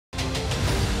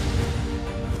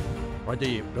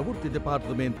රජයේ ප්‍රවෘත්ති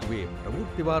දෙපාර්තමේන්තුවේ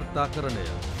ප්‍රවෘත්ති වාර්තාකරණය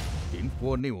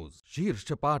ඉන්ෆෝ නිවුස් ශීර්ෂ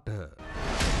පාඨ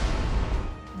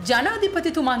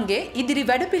ජනාධිපතිතුමන්ගේ ඉදිරි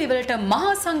වැඩපිළිවෙලට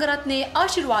මහා සංඝරත්නයේ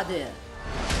ආශිර්වාදය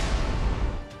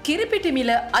කිරිපිටි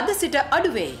මිල අද සිට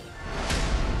අඩුවේ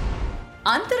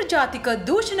අන්තර්ජාතික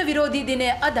දූෂණ විරෝධී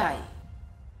දිනය අදයි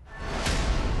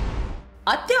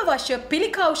අත්‍යවශ්‍ය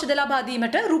පිළිකා ඖෂධ ලබා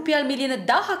දීමට රුපියල් මිලියන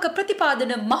 1000ක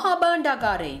ප්‍රතිපාදන මහා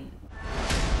භාණ්ඩාගාරයෙන්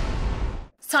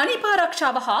සනීප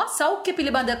ආරක්ෂාව හා සෞඛ්‍ය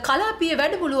පිළිබඳ කලාපීය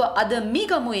වැඩමුළුව අද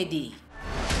මීගමුවේදී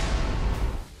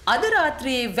අද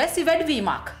රාත්‍රියේ වැසි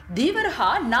වැඩිවීමක් දීවර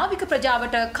හා නාවික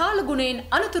ප්‍රජාවට කාලගුණයෙන්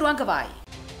අනතුරු අඟවයි.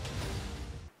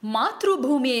 මාතෘ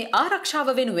භූමියේ ආරක්ෂාව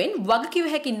වෙනුවෙන් වගකිව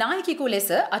හැකි නායකයෙකු ලෙස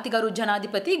අතිගරු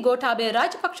ජනාධිපති ගෝඨාභය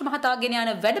රාජපක්ෂ මහතා ගෙන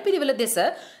යන වැඩපිළිවෙල දෙස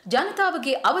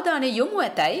ජනතාවගේ අවධානය යොමු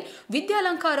ඇතැයි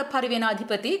විද්‍යාලංකාර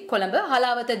පරිවේනාධිපති කොළඹ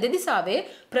හලාවත දෙදිසාවේ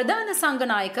ප්‍රධාන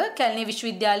සංඝනායක කැලණිය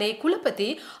විශ්වවිද්‍යාලයේ කුලපති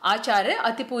ආචාර්ය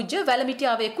අතිපූජ්‍ය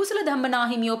වැලමිටියාවේ කුසල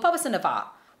ධම්මනාහිමියෝ පවසනවා.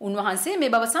 උන්වහන්සේ මේ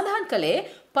බව සඳහන් කළේ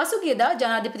පසුගියදා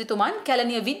ජනාධිපතිතුමන්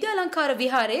කැලණිය විද්‍යාලංකාර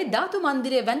විහාරයේ ධාතු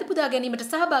මන්දිරය වැඳ පුදා ගැනීමට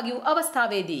සහභාගී වූ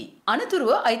අවස්ථාවේදී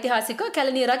අනතුරුව ඓතිහාසික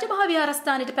කැලණිය රජමහා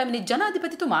විහාරස්ථානයට පැමිණි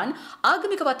ජනාධිපතිතුමන්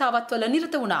ආගමික වතාවත්වල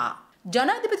නිරත වුණා.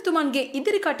 ජනාධිපතිතුමන්ගේ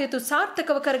ඉදිරි කටයුතු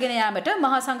සාර්ථකව කරගෙන යාමට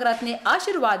මහා සංඝරත්නයේ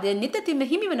ආශිර්වාදය නිතින්ම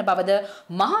හිමිවන බවද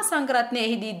මහා සංඝරත්නය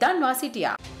එහිදී දන්වා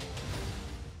සිටියා.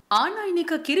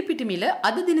 ආනයනික කිරිපිටි මිල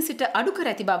අද දින සිට අඩු කර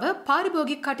ඇති බව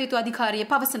පාරිභෝගික කටයුතු අධිකාරිය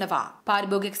පවසනවා.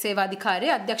 පාරිභෝගික සේවා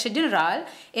අධිකාරියේ අධ්‍යක්ෂ ජෙනරාල්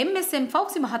එම්.එස්.එම්.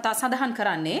 ෆෞසි මහතා සඳහන්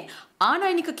කරන්නේ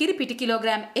ආනයනික කිරිපිටි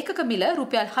කිලෝග්‍රෑම් 1ක මිල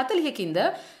රුපියල් 40කින්ද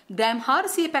ග්‍රෑම්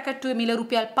 400 පැකට්ටුවේ මිල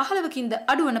රුපියල් 15කින්ද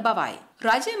අඩුවන බවයි.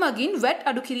 රජය මගින් වැට්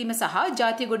අඩු කිරීම සහ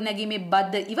ජාතිය ගොඩනැගීමේ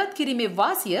බද්ද ඉවත් කිරීමේ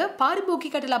වාසිය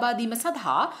පාරිභෝගිකයට ලබා දීම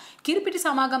සඳහා කිරිපිටි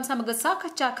සමාගම් සමග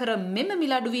සාකච්ඡා කර මෙම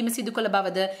මිල අඩුවීම සිදු කළ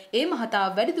බවද ඒ මහතා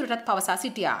වැඩිදුරටත් පවසා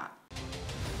සිටියා.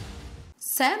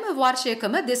 සෑම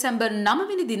වර්ෂයකම දෙසැම්බර් 9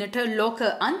 වෙනි දිනට ලෝක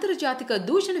අන්තර්ජාතික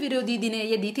දූෂණ විරෝධී දිනය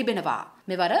යෙදී තිබෙනවා.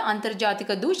 මෙවර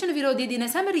අන්තර්ජාතික දූෂණ විරෝධී දින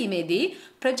සැමරීමේදී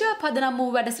ප්‍රජා පදනම් වූ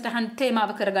වැඩසටහන්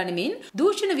තේමාව කරගනිමින්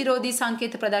දූෂණ විරෝධී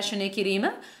සංකේත ප්‍රදර්ශනය කිරීම,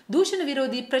 දූෂණ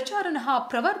විරෝධී ප්‍රචාරණ හා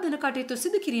ප්‍රවර්ධන කටයුතු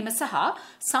සිදු කිරීම සහ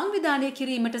සංවිධානය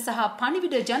කිරීමට සහ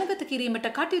පණිවිඩ ජනගත කිරීමට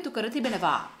කටයුතු කර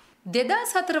තිබෙනවා.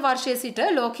 2004 වර්ෂයේ සිට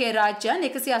ලෝකයේ රාජ්‍යයන්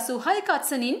 186ක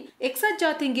අත්සනින් එක්සත්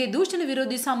ජාතීන්ගේ දූෂණ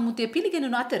විරෝධී සම්මුතිය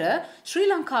පිළිගැනුණු අතර ශ්‍රී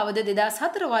ලංකාවද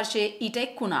 2004 වර්ෂයේ ඊට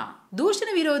එක් වුණා. දූෂණ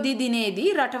විරෝධී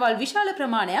දිනයේදී රටවල් විශාල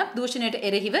ප්‍රමාණයක් දූෂණයට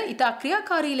එරෙහිව ඉතා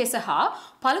ක්‍රියාකාරී ලෙස හා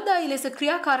ඵලදායී ලෙස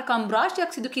ක්‍රියාකාරකම්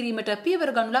රාශියක් සිදු කිරීමට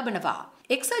පියවර ගනු ලබනවා.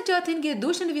 එක්සත් ජාතීන්ගේ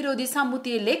දූෂණ විරෝධී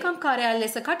සම්මුතියේ ලේකම් කාර්යාලය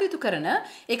ලෙස කටයුතු කරන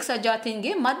එක්සත්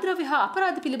ජාතීන්ගේ මද්ද්‍රව්‍ය හා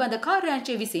අපරාධ පිළිබඳ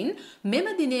කාර්යාංශය විසින් මෙම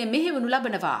දිනය මෙහෙවනු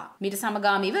ලබනවා. මීට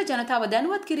සමගාමීව ජනතාව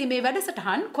දැනුවත් කිරීමේ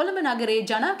වැඩසටහන් කොළඹ නගරයේ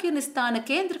ජනාකීර්ණ ස්ථාන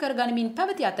කේන්ද්‍ර කර ගනිමින්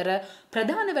පැවති අතර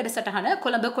ප්‍රධාන වැඩසටහන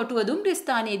කොළඹ කොටුව දුම්රිය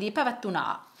ස්ථානයේදී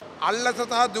පැවැත්වුණා. අල්ලස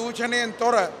සහ දූෂණයෙන්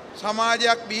තොර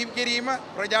සමාජයක් බිහි කිරීම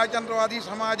ප්‍රජාතන්ත්‍රවාදී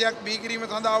සමාජයක් බිහි කිරීම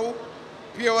සඳහා වූ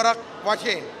පියවරක්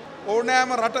වශයෙන්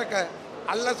ඕනෑම රටක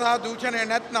අල්ලස සහ දූෂණය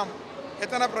නැත්නම්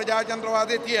එතන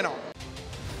ප්‍රජාතන්ත්‍රවාදය තියෙනවා.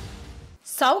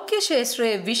 සෞඛ්‍ය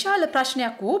ක්ෂේත්‍රයේ විශාල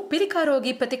ප්‍රශ්නයක් වූ පිළිකා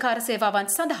රෝගී ප්‍රතිකාර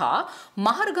සේවාවන් සඳහා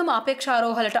මහර්ගම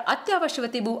අපේක්ෂාරෝහලට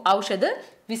අත්‍යවශ්‍යව තිබූ ඖෂධ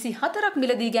 24ක්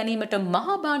මිලදී ගැනීමට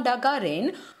මහා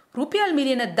භාණ්ඩාගාරයෙන් රුපියල්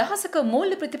මිලියන 10ක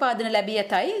මූල්‍ය ප්‍රතිපාදන ලැබී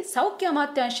ඇතැයි සෞඛ්‍ය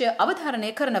අමාත්‍යාංශය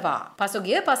අවධාරණය කරනවා.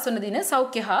 පසුගිය 5 වන දින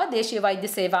සෞඛ්‍ය හා දේශීය වෛද්‍ය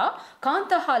සේවා,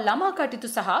 කාන්තා හා ළමා කටයුතු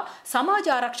සහ සමාජ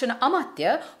ආරක්ෂණ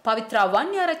අමාත්‍ය පවිත්‍රා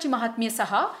වන්‍යාරච්චි මහත්මිය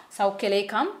සහ සෞඛ්‍ය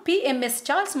ලේකම් පී.එම්.එස්.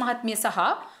 චාල්ස් මහත්මිය සහ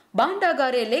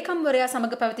භාණ්ඩාගාරයේ ලේකම්වරයා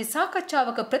සමග පැවති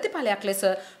සාකච්ඡාවක ප්‍රතිඵලයක් ලෙස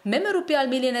මෙම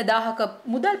රුපියල් මිලියන 1000ක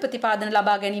මුදල් ප්‍රතිපාදන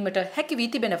ලබා ගැනීමට හැකි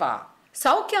වී තිබෙනවා.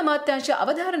 සෞඛ්‍ය අමාත්‍යාංශය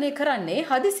අවධාරණය කරන්නේ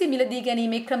හදිසි මිලදී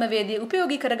ගැනීමේ ක්‍රමවේදය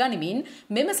උපයෝගී කර ගනිමින්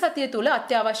මෙම සතිය තුළ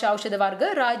අත්‍යවශ්‍ය ඖෂධ වර්ග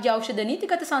රාජ්‍ය ඖෂධ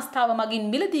නීතිගත සංස්ථාව මගින්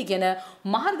මිලදීගෙන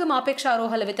මහර්ගම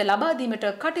අපේක්ෂාරෝහල වෙත ලබා දීමට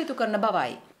කටයුතු කරන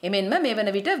බවයි. එමෙන්ම මේ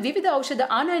වන විට විවිධ ඖෂධ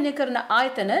ආනයනය කරන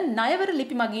ආයතන ණයවර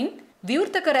ලිපි මගින්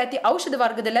විවෘත කර ඇති ඖෂධ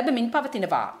වර්ගද ලැබෙමින්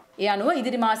පවතිනවා. ඒ අනුව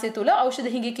ඉදිරි මාසය තුළ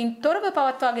ඖෂධ හිඟකින් තොරව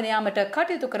පවත්වාගෙන යාමට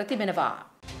කටයුතු කර තිබෙනවා.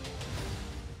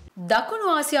 දකුණු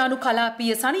ආසියානු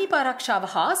කලාපීය සනීප ආරක්ෂාව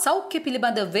හා සෞඛ්‍ය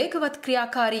පිළිබඳ වේගවත්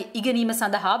ක්‍රියාකාරී ඉගෙනීම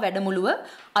සඳහා වැඩමුළුව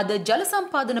අද ජල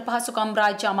සම්පාදන පහසුකම්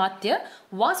රාජ්‍ය අමාත්‍ය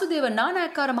වාසුදේව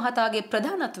නානායක්කාර මහතාගේ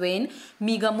ප්‍රධානත්වයෙන්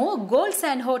මීගමුව ගෝල්ඩ්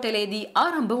සෑන්ඩ් හෝටලයේදී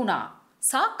ආරම්භ වුණා.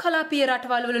 සාක් කලාපීය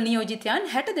රටවල් වල නියෝජිතයන්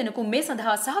 60 දෙනෙකු මේ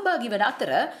සඳහා සහභාගී වන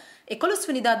අතර 11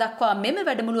 වෙනිදා දක්වා මෙම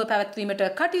වැඩමුළුව පැවැත්වීමට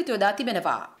කටයුතු යොදා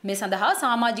තිබෙනවා. මේ සඳහා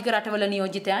සමාජික රටවල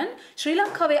නියෝජිතයන්, ශ්‍රී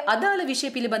ලංකාවේ අදාළ විෂය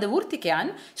පිළිබඳ වෘත්තිකයන්,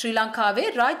 ශ්‍රී ලංකාවේ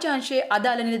රාජ්‍යාංශයේ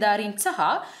අදාළ නිලධාරීන් සහ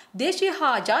දේශීය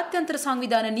හා ජාත්‍යන්තර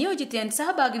සංවිධාන නියෝජිතයන්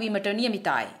සහභාගී වීමට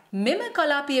නියමිතයි. මෙම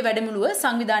කලාපීය වැඩමුළුව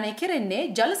සංවිධානය කෙරෙන්නේ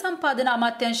ජල සම්පාදන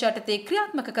අමාත්‍යාංශ යටතේ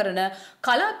ක්‍රියාත්මක කරන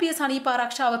කලාපීය සනීප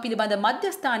ආරක්ෂාව පිළිබඳ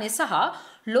මධ්‍යස්ථානය සහ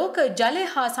ලෝක ජලය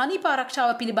හා සනීප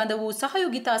ආරක්ෂාව පිළිබඳ වූ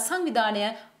සහයෝගිතා සංවිධානය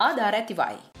ආධාර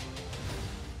ඇතිවයි.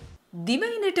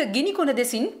 දිවයිනට ගිනිකොන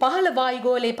දෙසින් පහළ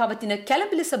වායුගෝලයේ පවතින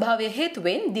කැළඹිලි ස්වභාවය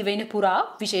හේතුවෙන් දිවයින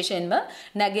පුරා විශේෂයෙන්ම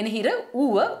නැගෙනහිර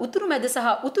ඌව උතුරු මැද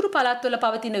සහ උතුරු පළාත්වල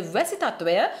පවතින වැසි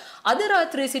තත්ත්වය අද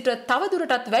රාත්‍රියේ සිට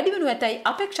තවදුරටත් වැඩි වනු ඇතැයි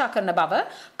අපේක්ෂා කරන බව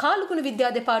කාලගුණ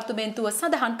විද්‍යා දෙපාර්තමේන්තුව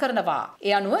සඳහන් කරනවා.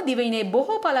 ඒ අනුව දිවයිනේ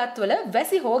බොහෝ පළාත්වල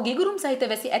වැසි හෝ ගිගුරුම් සහිත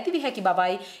වැසි ඇතිවිය හැකි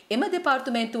බවයි එම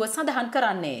දෙපාර්තමේන්තුව සඳහන්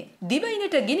කරන්නේ.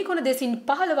 දිවයිනට ගිනිකොන දෙසින්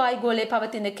පහළ වායුගෝලයේ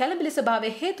පවතින කැළඹිලි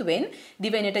ස්වභාවය හේතුවෙන්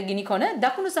දිවයිනට ගිනිකොන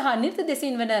දකුණු සහ නිර්ත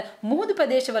දෙසින් වන මුහුදු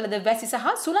ප්‍රදේශවලද වැසි සහ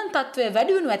සුළං තත්ත්වය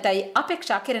වැඩි වනු ඇතැයි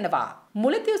අපේක්ෂා කරනවා.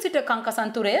 මුලතිව් සිට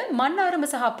කංකසන්තුරය, මන්නාරම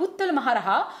සහ පුත්තලම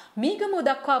හරහා මීගමුව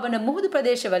දක්වා වන මුහුදු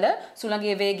ප්‍රදේශවල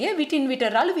සුළඟේ වේගය විටින් විට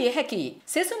රළු විය හැකියි.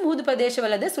 සෙසු මුහුදු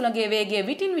ප්‍රදේශවලද සුළඟේ වේගය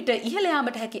විටින් විට ඉහළ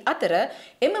යාමට හැකි අතර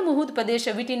එම මුහුදු ප්‍රදේශ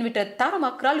විටින් විට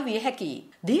තරමක් රළු විය හැකියි.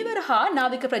 ධීවර හා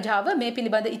නාවික ප්‍රජාව මේ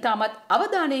පිළිබඳ ඉතාමත්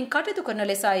අවධානයෙන් කටයුතු කරන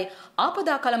ලෙසයි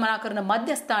ආපදා කළමනාකරණ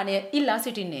මධ්‍යස්ථානය ඉල්ලා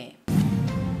සිටින්නේ.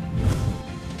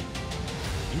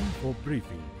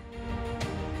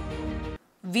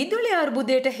 විදුලි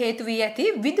අර්බුදයට හේතු වී ඇති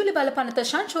විදුලි බල පනත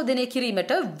සංශෝධනය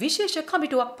කිරීමට විශේෂ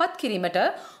කමිටුවක් පත් කිරීමට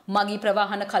මගී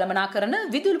ප්‍රවාහන කළමනාකරණ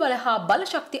විදුලි බල හා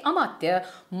බලශක්ති අමාත්‍ය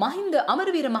මහින්ද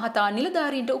අමරවීර මහතා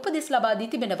නිලධාරීන්ට උපදෙස් ලබා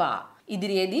දී තිබෙනවා.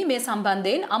 ඉදිරියේදී මේ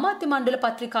සම්බන්ධයෙන් අමාත්‍ය මණ්ඩල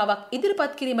පත්‍රිකාවක්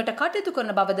ඉදිරිපත් කිරීමට කටයුතු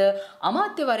කරන බවද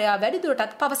අමාත්‍යවරයා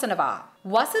වැඩිදුරටත් පවසනවා.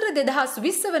 වසර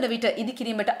 2020 වන විට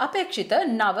ඉදිකිරීමට අපේක්ෂිත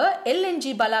නව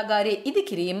LNG බලාගාරයේ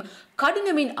ඉදිකිරීම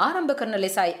කඩිනමින් ආරම්භ කරන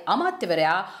ලෙසයි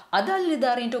අමාත්‍යවරයා අදාළ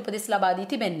නිලධාරීන්ට උපදෙස් ලබා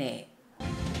දී තිබෙන්නේ.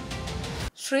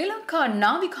 ශ්‍රී ලංකා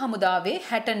නාවික හමුදාවේ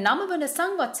 69 වන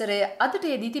සංවත්සරය අදට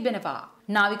යෙදී තිබෙනවා.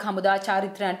 නාවික හමුදා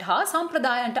චාරිත්‍රයන්ට හා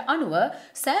සම්ප්‍රදායන්ට අනුව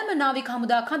සෑම නාවික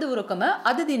හමුදා කඳවුරකම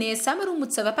අද දිනේ සැමරුම්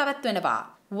උත්සව පැවැත්වෙනවා.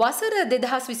 වසර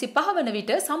 2025 වන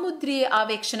විට සමුද්‍රීය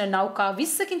ආවේක්ෂණ නෞකා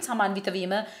 20කින් සමන්විත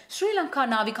වීම ශ්‍රී ලංකා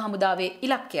නාවික හමුදාවේ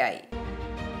ඉලක්කයයි.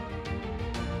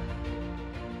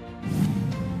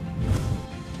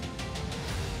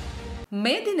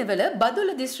 මේ දිනවල බදුල්ල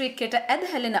දිස්ත්‍රික්කයට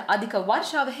ඇදහැලෙන අධික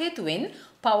වර්ෂාව හේතුවෙන්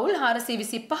පවුල්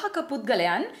 425ක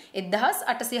පුද්ගලයන්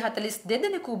 1842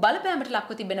 දෙනෙකු බලපෑමට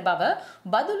ලක්ව තිබෙන බව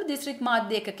බදුල්ල දිස්ත්‍රික්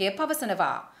මාධ්‍ය ඒකකය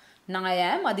පවසනවා.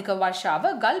 නායෑම් අධික වර්ෂාව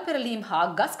ගල් පෙරලීම් හා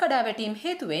ගස් කඩා වැටීම්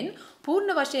හේතුවෙන්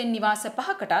පූර්ණ වශයෙන් නිවාස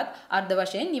 5කටත් අර්ධ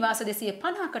වශයෙන් නිවාස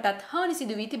 250කටත් හානි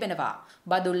සිදු වී තිබෙනවා.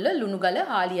 බදුල්ල, ලුණුගල,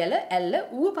 හාලියල, ඇල්ල,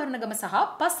 ඌව පරණගම සහ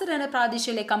පස්සර යන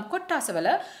ප්‍රාදේශීය ලේකම්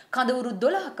කොට්ටාසවල කඳවුරු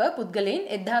 12ක පුද්ගලයන්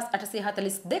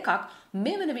 1842ක්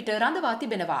මේ වන විට රඳවා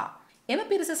තිබෙනවා. එම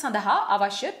පිරිස සඳහා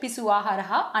අවශ්‍ය පිසු ආහාර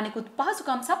හා අනෙකුත්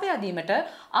පහසුකම් සපයා දීමට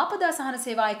ආපදා සහන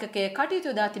සේවා ඒකකය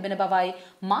කටයුතු යොදා තිබෙන බවයි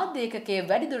මාධ්‍ය ඒකකය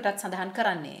වැඩිදුරටත් සඳහන්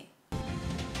කරන්නේ.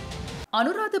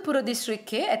 අනුරාධපුර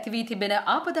දිස්ත්‍රික්කයේ ඇති වී තිබෙන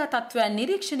ආපදා තත්ත්වයන්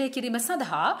නිරීක්ෂණය කිරීම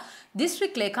සඳහා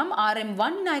දිස්ත්‍රික් ලේකම් RM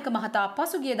වන්නායක මහතා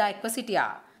පසුගියදා එක්ව සිටියා.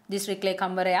 දිස්ත්‍රික්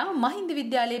ලේකම්වරයා මහින්ද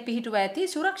විද්‍යාලයේ පිහිටුව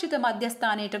ඇති සුරක්ෂිත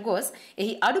මධ්‍යස්ථානයට ගොස්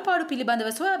එහි අඩුපාඩු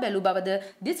පිළිබඳව සොයා බැලූ බවද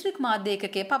දිස්ත්‍රික් මාධ්‍ය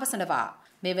ඒකකය පවසනවා.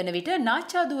 මේ වන විට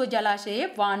නාච්චාදුව ජලාශයේ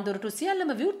වාන් දොරටු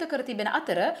සියල්ලම විවෘත කර තිබෙන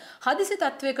අතර හදිසි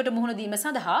තත්ත්වයකට මුහුණ දීම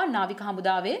සඳහා නාවික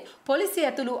හමුදාවේ පොලිසිය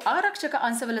ඇතුළු ආරක්ෂක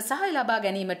අංශවල සහාය ලබා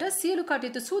ගැනීමට සියලු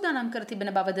කටයුතු සූදානම් කර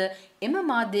තිබෙන බවද එම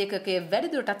මාධ්‍ය ඒකකය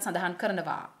වැඩිදුරටත් සඳහන්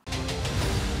කරනවා.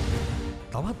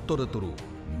 තවත් තොරතුරු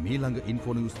මීළඟ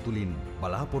ඉන්ෆෝ නිවුස් තුලින්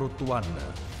බලාපොරොත්තු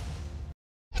වන්න.